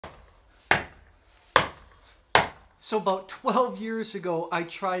So about 12 years ago, I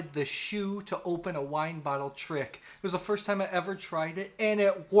tried the shoe to open a wine bottle trick. It was the first time I ever tried it, and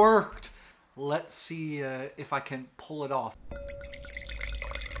it worked. Let's see if I can pull it off.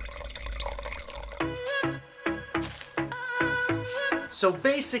 So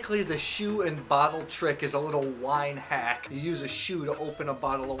basically the shoe and bottle trick is a little wine hack. You use a shoe to open a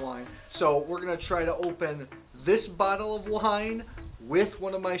bottle of wine. So we're gonna try to open this bottle of wine with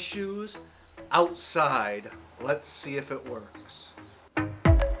one of my shoes outside. Let's see if it works.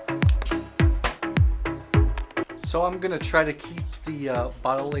 So I'm gonna try to keep the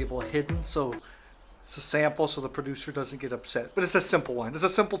bottle label hidden so it's a sample so the producer doesn't get upset. But it's a simple wine. It's a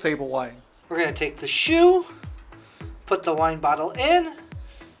simple table wine. We're gonna take the shoe, put the wine bottle in,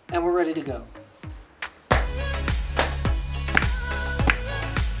 and we're ready to go.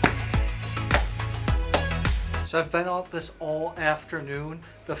 So I've been on this all afternoon.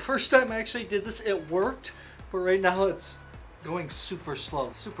 The first time I actually did this, it worked, but right now it's going super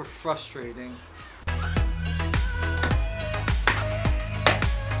slow, super frustrating.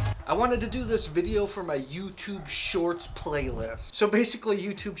 I wanted to do this video for my YouTube Shorts playlist. So basically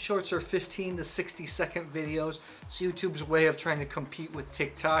YouTube Shorts are 15 to 60 second videos. It's YouTube's way of trying to compete with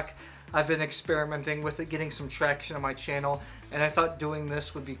TikTok. I've been experimenting with it, getting some traction on my channel, and I thought doing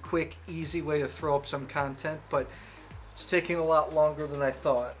this would be a quick, easy way to throw up some content, but it's taking a lot longer than I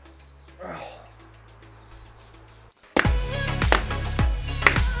thought.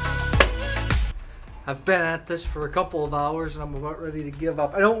 I've been at this for a couple of hours and I'm about ready to give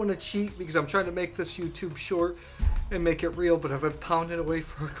up. I don't want to cheat because I'm trying to make this YouTube short and make it real, but I've been pounding away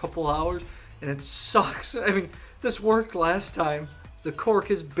for a couple hours and it sucks. I mean, this worked last time. The cork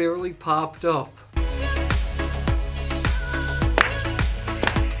has barely popped up.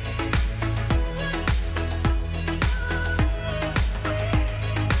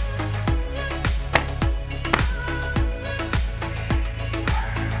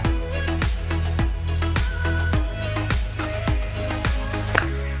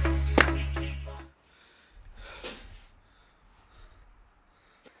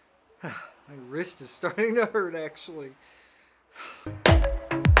 My wrist is starting to hurt, actually.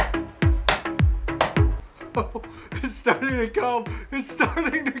 Oh, it's starting to come. It's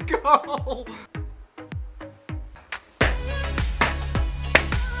starting to go.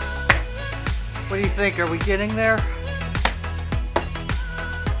 What do you think? Are we getting there?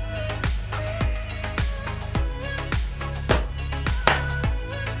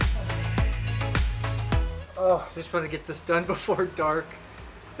 Oh, just want to get this done before dark.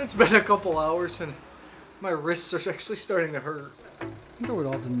 It's been a couple hours and my wrists are actually starting to hurt. I wonder what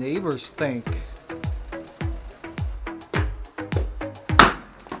all the neighbors think.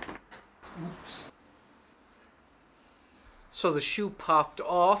 Oops. So the shoe popped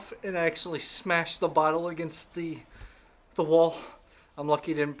off and I actually smashed the bottle against the wall. I'm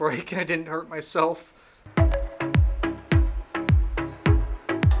lucky it didn't break and I didn't hurt myself.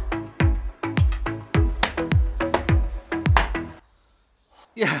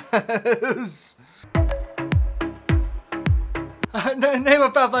 Yes. Name a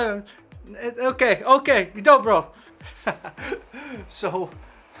problem. Okay, you don't, bro. So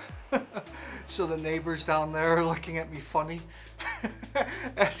the neighbors down there are looking at me funny,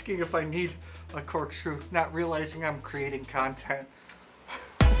 asking if I need a corkscrew, not realizing I'm creating content.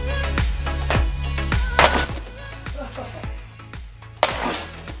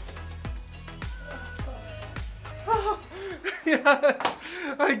 Yes,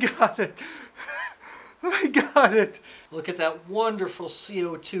 I got it. I got it. Look at that wonderful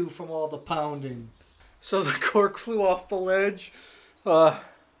CO2 from all the pounding. So the cork flew off the ledge. Look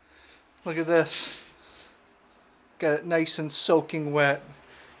at this. Got it nice and soaking wet.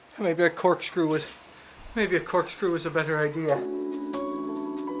 Maybe a corkscrew was a better idea.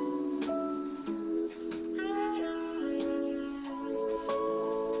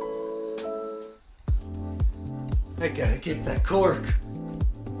 I gotta get that cork.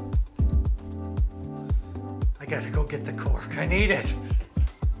 I gotta go get the cork. I need it.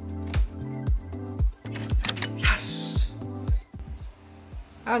 Yes!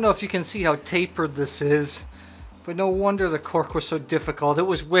 I don't know if you can see how tapered this is, but no wonder the cork was so difficult. It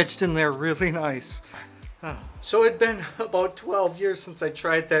was wedged in there really nice. So it'd been about 12 years since I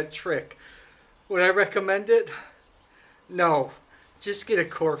tried that trick. Would I recommend it? No. Just get a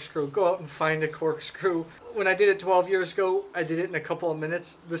corkscrew. Go out and find a corkscrew. When I did it 12 years ago, I did it in a couple of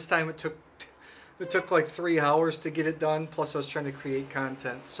minutes. This time it took like 3 hours to get it done. Plus I was trying to create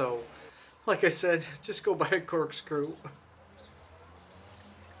content. So, like I said, just go buy a corkscrew.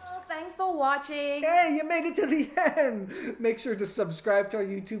 Thanks for watching. Hey, you made it to the end. Make sure to subscribe to our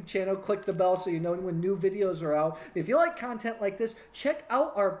YouTube channel. Click the bell so you know when new videos are out. If you like content like this, check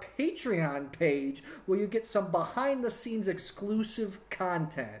out our Patreon page where you get some behind the scenes exclusive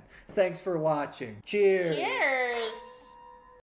content. Thanks for watching. Cheers. Cheers.